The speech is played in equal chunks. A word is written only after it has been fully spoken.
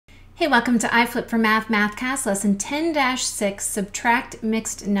Hey, welcome to iFlip for Math Mathcast, lesson 10-6, subtract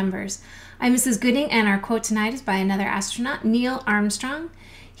mixed numbers. I'm Mrs. Gooding, and our quote tonight is by another astronaut, Neil Armstrong.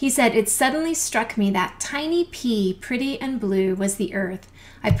 He said, "It suddenly struck me that tiny pea, pretty and blue, was the Earth.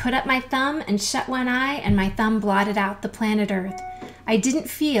 I put up my thumb and shut one eye, and my thumb blotted out the planet Earth. I didn't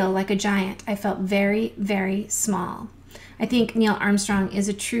feel like a giant. I felt very, very small." I think Neil Armstrong is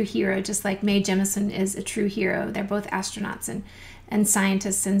a true hero, just like Mae Jemison is a true hero. They're both astronauts and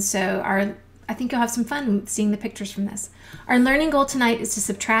scientists, and so I think you'll have some fun seeing the pictures from this. Our learning goal tonight is to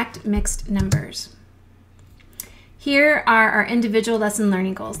subtract mixed numbers. Here are our individual lesson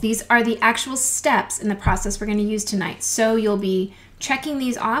learning goals. These are the actual steps in the process we're going to use tonight, so you'll be checking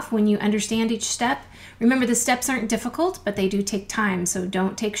these off when you understand each step. Remember, the steps aren't difficult, but they do take time, so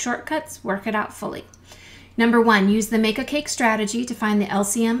don't take shortcuts, work it out fully. Number 1, use the make a cake strategy to find the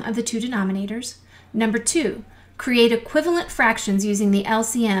LCM of the two denominators. Number 2, create equivalent fractions using the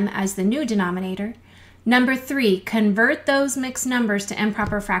LCM as the new denominator. Number 3, convert those mixed numbers to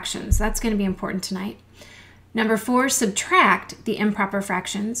improper fractions. That's going to be important tonight. Number 4, subtract the improper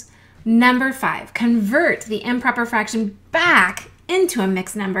fractions. Number 5, convert the improper fraction back into a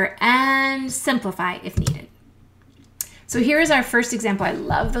mixed number and simplify if needed. So here is our first example. I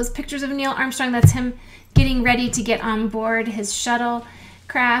love those pictures of Neil Armstrong. That's him getting ready to get on board his shuttle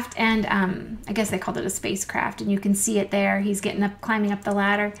craft, and I guess they called it a spacecraft, and you can see it there. He's climbing up the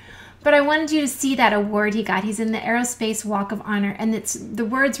ladder. But I wanted you to see that award he got. He's in the Aerospace Walk of Honor, and the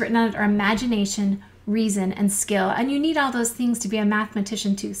words written on it are imagination, reason, and skill. And you need all those things to be a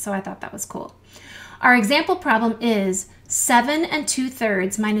mathematician too, so I thought that was cool. Our example problem is 7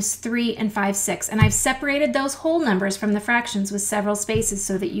 2/3 minus 3 5/6, and I've separated those whole numbers from the fractions with several spaces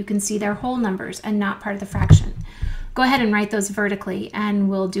so that you can see they're whole numbers and not part of the fraction. Go ahead and write those vertically, and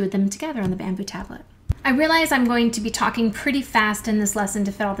we'll do them together on the bamboo tablet. I realize I'm going to be talking pretty fast in this lesson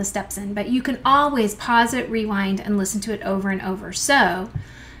to fit all the steps in, but you can always pause it, rewind, and listen to it over and over. So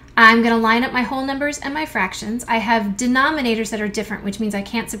I'm going to line up my whole numbers and my fractions. I have denominators that are different, which means I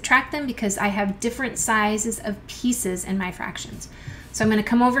can't subtract them because I have different sizes of pieces in my fractions. So I'm going to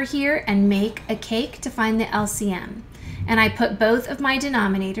come over here and make a cake to find the LCM. And I put both of my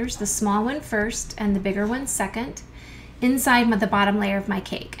denominators, the small one first and the bigger one second, inside the bottom layer of my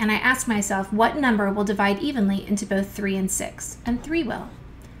cake. And I ask myself, what number will divide evenly into both 3 and 6? And 3 will.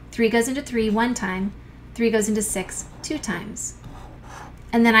 3 goes into 3 one time, 3 goes into 6 two times.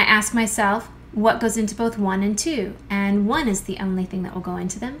 And then I ask myself, what goes into both 1 and 2? And 1 is the only thing that will go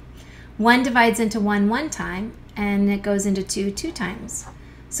into them. 1 divides into 1 one time, and it goes into 2 two times.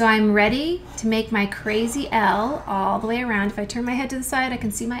 So I'm ready to make my crazy L all the way around. If I turn my head to the side, I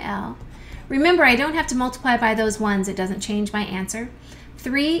can see my L. Remember, I don't have to multiply by those ones. It doesn't change my answer.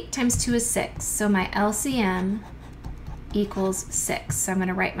 3 times 2 is 6, so my LCM equals 6. So I'm going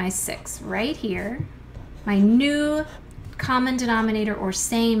to write my 6 right here, my new common denominator or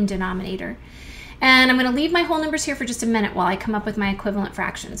same denominator. And I'm going to leave my whole numbers here for just a minute while I come up with my equivalent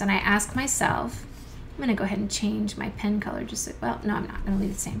fractions. And I ask myself, I'm going to go ahead and change my pen color just so, well, no, I'm not. I'm going to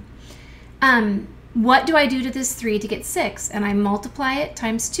leave it the same. What do I do to this 3 to get 6? And I multiply it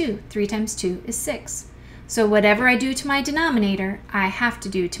times 2. 3 times 2 is 6. So whatever I do to my denominator, I have to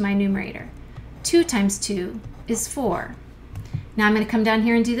do to my numerator. 2 times 2 is 4. Now I'm going to come down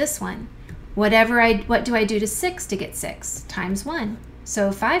here and do this one. What do I do to 6 to get 6? Times 1.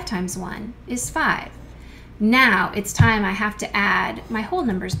 So 5 times 1 is 5. Now it's time I have to add my whole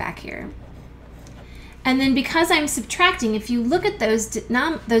numbers back here. And then because I'm subtracting, if you look at those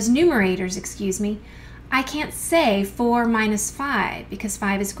numerators, I can't say 4 minus 5 because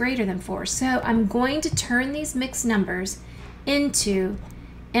 5 is greater than 4. So I'm going to turn these mixed numbers into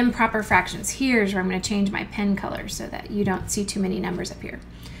improper fractions. Here's where I'm going to change my pen color so that you don't see too many numbers up here.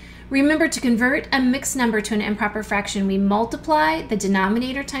 Remember, to convert a mixed number to an improper fraction, we multiply the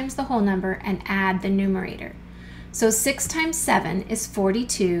denominator times the whole number and add the numerator. So 6 times 7 is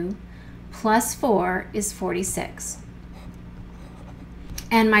 42, plus 4 is 46.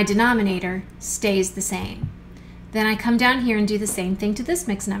 And my denominator stays the same. Then I come down here and do the same thing to this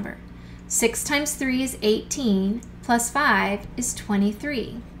mixed number. 6 times 3 is 18, plus 5 is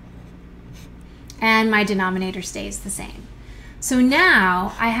 23. And my denominator stays the same. So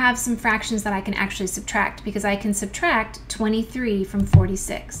now I have some fractions that I can actually subtract because I can subtract 23 from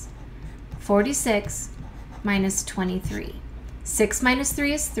 46. 46 minus 23. 6 minus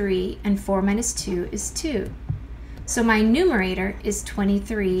 3 is 3, and 4 minus 2 is 2. So my numerator is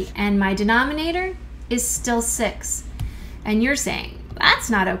 23, and my denominator is still 6. And you're saying, that's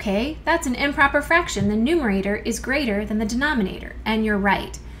not okay. That's an improper fraction. The numerator is greater than the denominator. And you're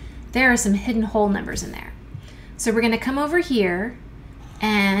right. There are some hidden whole numbers in there. So we're going to come over here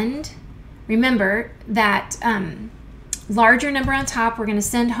And remember that larger number on top we're going to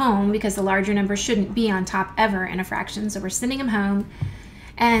send home, because the larger number shouldn't be on top ever in a fraction. So we're sending them home.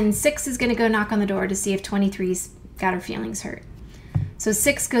 And 6 is going to go knock on the door to see if 23's got her feelings hurt. So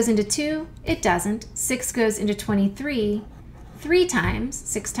 6 goes into 2. It doesn't. 6 goes into 23 3 times.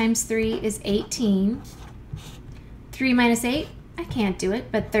 6 times 3 is 18. 3 minus 8, I can't do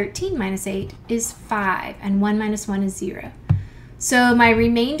it, but 13 minus 8 is 5, and 1 minus 1 is 0. So my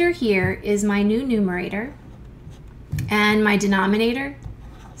remainder here is my new numerator, and my denominator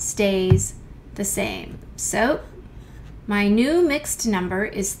stays the same. So my new mixed number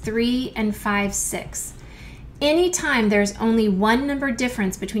is 3 and 5 6. Anytime there's only one number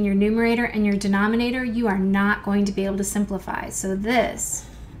difference between your numerator and your denominator, you are not going to be able to simplify. So this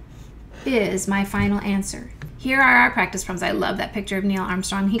is my final answer. Here are our practice problems. I love that picture of Neil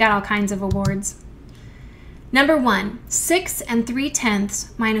Armstrong. He got all kinds of awards. Number 1, 6 and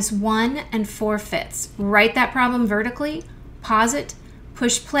 3/10 minus 1 and 4/5. Write that problem vertically, pause it,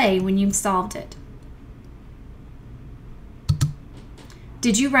 push play when you've solved it.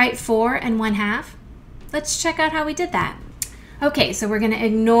 Did you write 4 and 1/2? Let's check out how we did that. Okay, so we're going to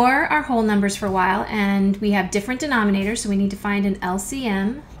ignore our whole numbers for a while, and we have different denominators, so we need to find an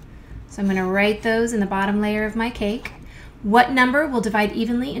LCM. So I'm going to write those in the bottom layer of my cake. What number will divide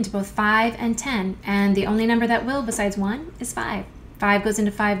evenly into both 5 and 10? And the only number that will besides 1 is 5. 5 goes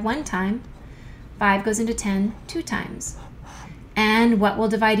into 5 one time. 5 goes into 10 two times. And what will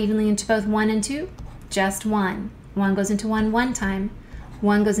divide evenly into both 1 and 2? Just 1. 1 goes into 1 one time.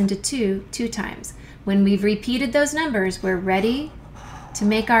 1 goes into 2 two times. When we've repeated those numbers, we're ready to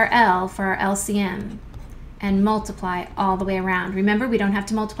make our L for our LCM and multiply all the way around. Remember, we don't have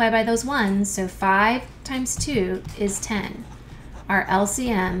to multiply by those ones, so 5 times 2 is 10. Our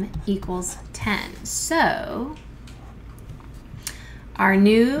LCM equals 10. So our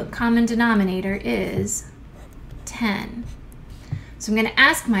new common denominator is 10. So I'm going to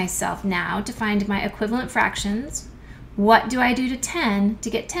ask myself now to find my equivalent fractions. What do I do to 10 to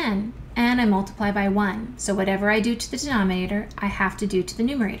get 10? And I multiply by 1. So whatever I do to the denominator, I have to do to the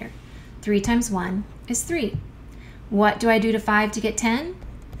numerator. 3 times 1 is 3. What do I do to 5 to get 10?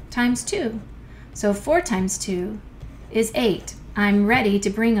 Times 2. So 4 times 2 is 8. I'm ready to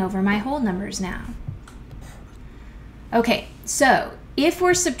bring over my whole numbers now. Okay, so if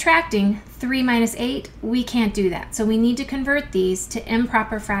we're subtracting 3 minus 8, we can't do that. So we need to convert these to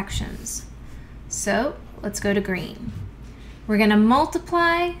improper fractions. So let's go to green. We're going to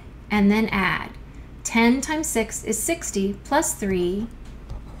multiply and then add. 10 times 6 is 60, plus 3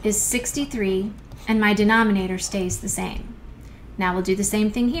 is 63, and my denominator stays the same. Now we'll do the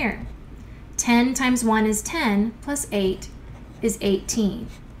same thing here. 10 times 1 is 10, plus 8 is 18,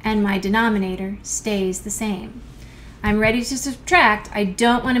 and my denominator stays the same. I'm ready to subtract. I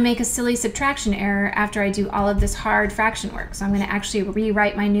don't want to make a silly subtraction error after I do all of this hard fraction work, so I'm going to actually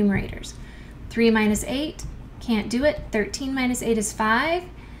rewrite my numerators. 3 minus 8, can't do it. 13 minus 8 is 5.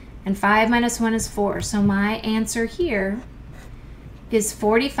 And 5 minus 1 is 4. So my answer here is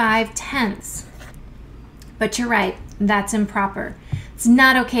 45/10. But you're right, that's improper. It's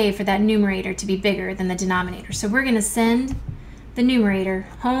not okay for that numerator to be bigger than the denominator. So we're going to send the numerator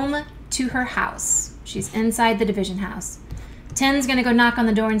home to her house. She's inside the division house. 10's going to go knock on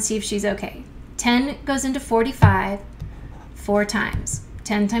the door and see if she's okay. 10 goes into 45 4 times.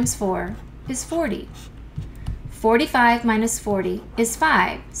 10 times 4 is 40. 45 minus 40 is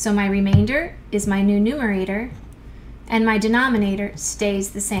 5, so my remainder is my new numerator, and my denominator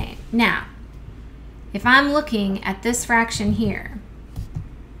stays the same. Now, if I'm looking at this fraction here,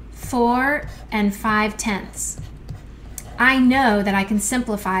 4 and 5/10, I know that I can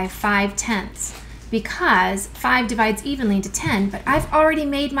simplify 5/10 because 5 divides evenly into 10, but I've already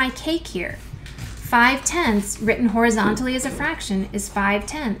made my cake here. 5/10 written horizontally as a fraction is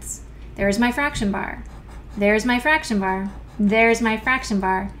 5/10. There's my fraction bar. There's my fraction bar. There's my fraction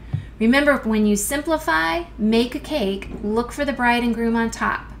bar. Remember, when you simplify, make a cake, look for the bride and groom on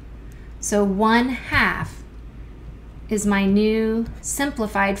top. So 1/2 is my new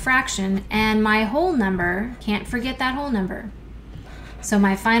simplified fraction, and my whole number, can't forget that whole number. So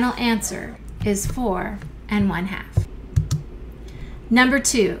my final answer is 4 and 1/2. Number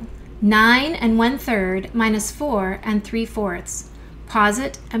 2, 9 and 1/3 minus 4 and 3/4. Pause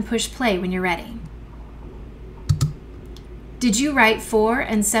it and push play when you're ready. Did you write 4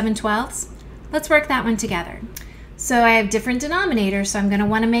 and 7/12? Let's work that one together. So I have different denominators, so I'm going to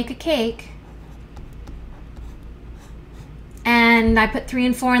want to make a cake. And I put 3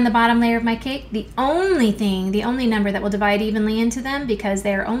 and 4 in the bottom layer of my cake. The only number that will divide evenly into them, because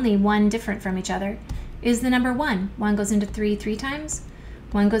they are only one different from each other, is the number 1. 1 goes into 3 3 times.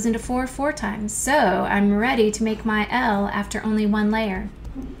 1 goes into 4 4 times. So I'm ready to make my L after only one layer.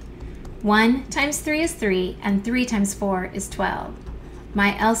 1 times 3 is 3, and 3 times 4 is 12.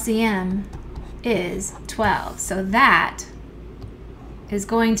 My LCM is 12. So that is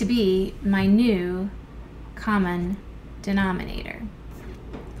going to be my new common denominator.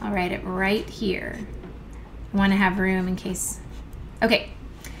 I'll write it right here. I want to have room in case. Okay,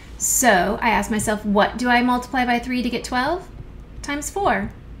 so I asked myself, what do I multiply by 3 to get 12? Times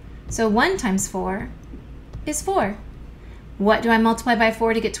 4. So 1 times 4 is 4. What do I multiply by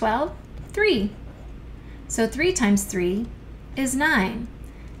 4 to get 12? 3. So 3 times 3 is 9.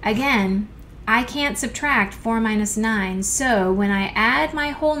 Again, I can't subtract 4 minus 9, so when I add my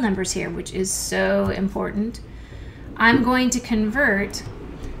whole numbers here, which is so important, I'm going to convert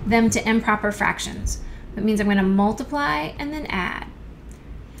them to improper fractions. That means I'm going to multiply and then add.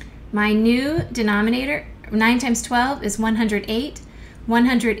 My new denominator, 9 times 12 is 108.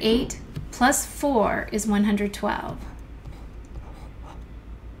 108 plus 4 is 112.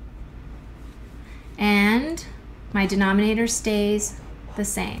 And my denominator stays the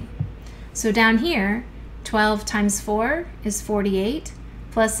same. So down here, 12 times 4 is 48,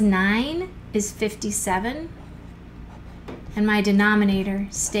 plus 9 is 57, and my denominator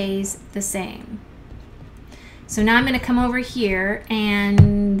stays the same. So now I'm going to come over here,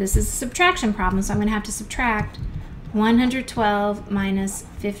 and this is a subtraction problem, so I'm going to have to subtract 112 minus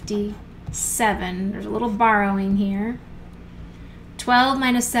 57. There's a little borrowing here. 12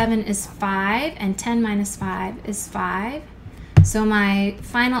 minus 7 is 5, and 10 minus 5 is 5. So my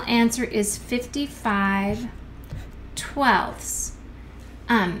final answer is 55 twelfths.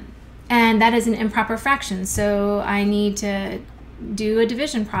 And that is an improper fraction, so I need to do a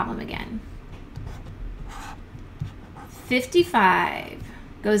division problem again. 55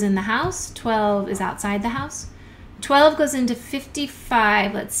 goes in the house, 12 is outside the house. 12 goes into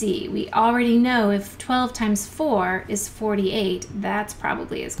 55, let's see, we already know if 12 times 4 is 48, that's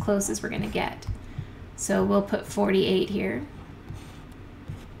probably as close as we're going to get. So we'll put 48 here.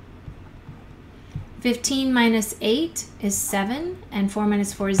 15 minus 8 is 7, and 4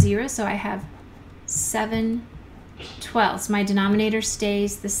 minus 4 is 0, so I have 7 twelfths. My denominator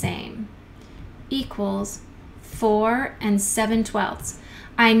stays the same. Equals 4 and 7 twelfths.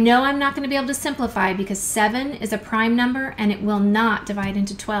 I know I'm not going to be able to simplify because 7 is a prime number and it will not divide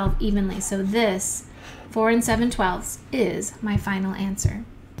into 12 evenly. So this, 4 and 7 twelfths, is my final answer.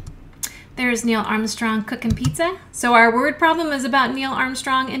 There's Neil Armstrong cooking pizza. So our word problem is about Neil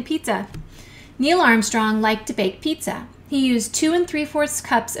Armstrong and pizza. Neil Armstrong liked to bake pizza. He used 2 3/4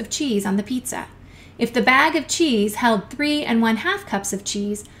 cups of cheese on the pizza. If the bag of cheese held 3 1/2 cups of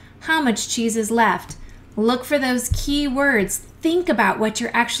cheese, how much cheese is left? Look for those key words. Think about what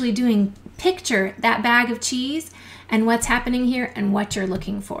you're actually doing. Picture that bag of cheese and what's happening here and what you're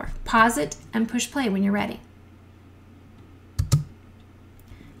looking for. Pause it and push play when you're ready.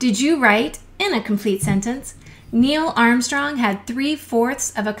 Did you write in a complete sentence, Neil Armstrong had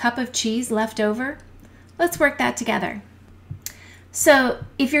 3/4 of a cup of cheese left over? Let's work that together. So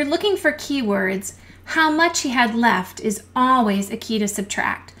if you're looking for keywords, how much he had left is always a key to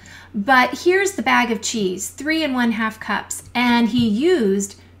subtract. But here's the bag of cheese, 3 1/2 cups, and he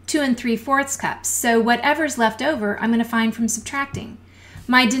used 2 3/4 cups. So whatever's left over, I'm going to find from subtracting.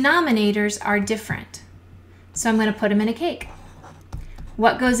 My denominators are different, so I'm going to put them in a cake.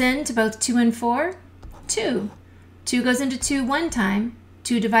 What goes into both 2 and 4? 2. 2 goes into 2 one time.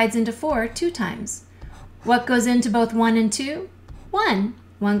 2 divides into 4 2 times. What goes into both 1 and 2? 1.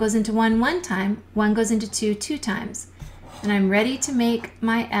 1 goes into 1 one time. 1 goes into 2 2 times. And I'm ready to make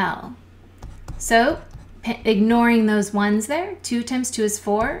my L. So, ignoring those ones there, 2 times 2 is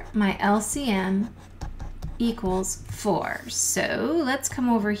 4. My LCM equals 4. So let's come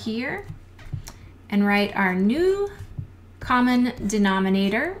over here and write our new common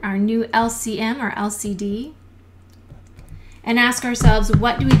denominator, our new LCM or LCD, and ask ourselves,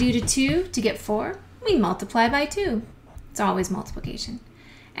 what do we do to 2 to get 4? We multiply by 2. It's always multiplication.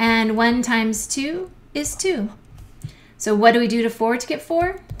 And 1 times 2 is 2. So what do we do to 4 to get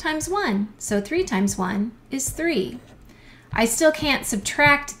 4? Times 1. So 3 times 1 is 3. I still can't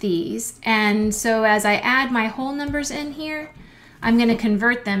subtract these, and so as I add my whole numbers in here, I'm going to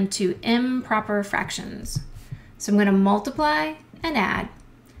convert them to improper fractions. So I'm going to multiply and add.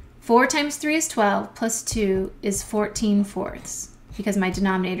 4 times 3 is 12, plus 2 is 14/4, because my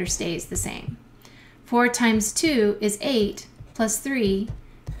denominator stays the same. 4 times 2 is 8, plus 3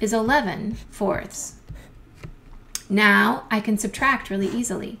 is 11/4. Now I can subtract really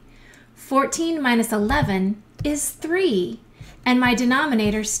easily. 14 minus 11 is 3, and my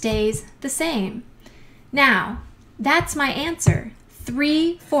denominator stays the same. Now, that's my answer,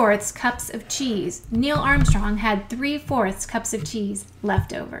 3/4 cups of cheese. Neil Armstrong had 3/4 cups of cheese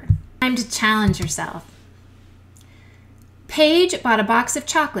left over. Time to challenge yourself. Paige bought a box of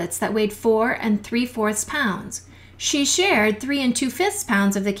chocolates that weighed 4 3/4 pounds. She shared 3 2/5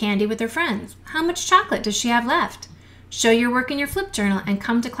 pounds of the candy with her friends. How much chocolate does she have left? Show your work in your flip journal and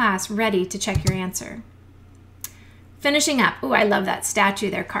come to class ready to check your answer. Finishing up, I love that statue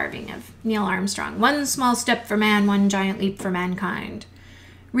they're carving of Neil Armstrong. One small step for man, one giant leap for mankind.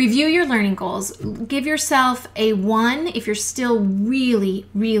 Review your learning goals. Give yourself a 1 if you're still really,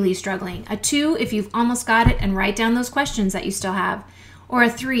 really struggling. A 2 if you've almost got it and write down those questions that you still have. Or a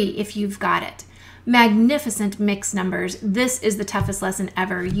 3 if you've got it. Magnificent mixed numbers. This is the toughest lesson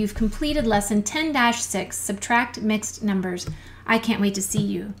ever. You've completed lesson 10-6, subtract mixed numbers. I can't wait to see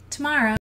you tomorrow.